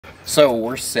So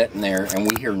we're sitting there and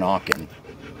we hear knocking.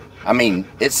 I mean,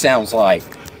 it sounds like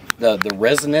the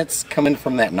resonance coming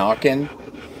from that knocking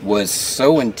was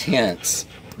so intense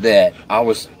that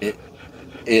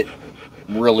it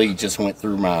really just went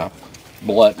through my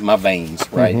blood, my veins,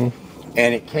 right?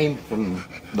 And it came from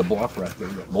the bluff right there,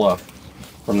 the bluff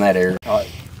from that area.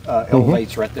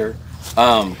 Elevates right there.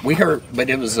 We heard, but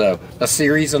it was a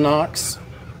series of knocks,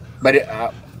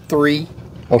 but three,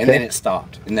 and then it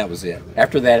stopped, and that was it.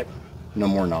 After that, no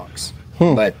more knocks.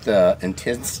 But the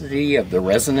intensity of the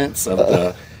resonance of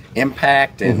the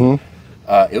impact, and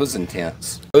it was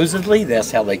intense. Supposedly, that's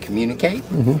how they communicate,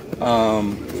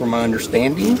 from my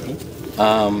understanding.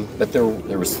 But there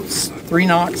was 3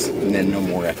 knocks, and then no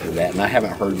more after that, and I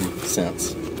haven't heard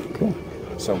since. Cool.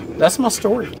 So that's my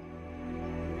story.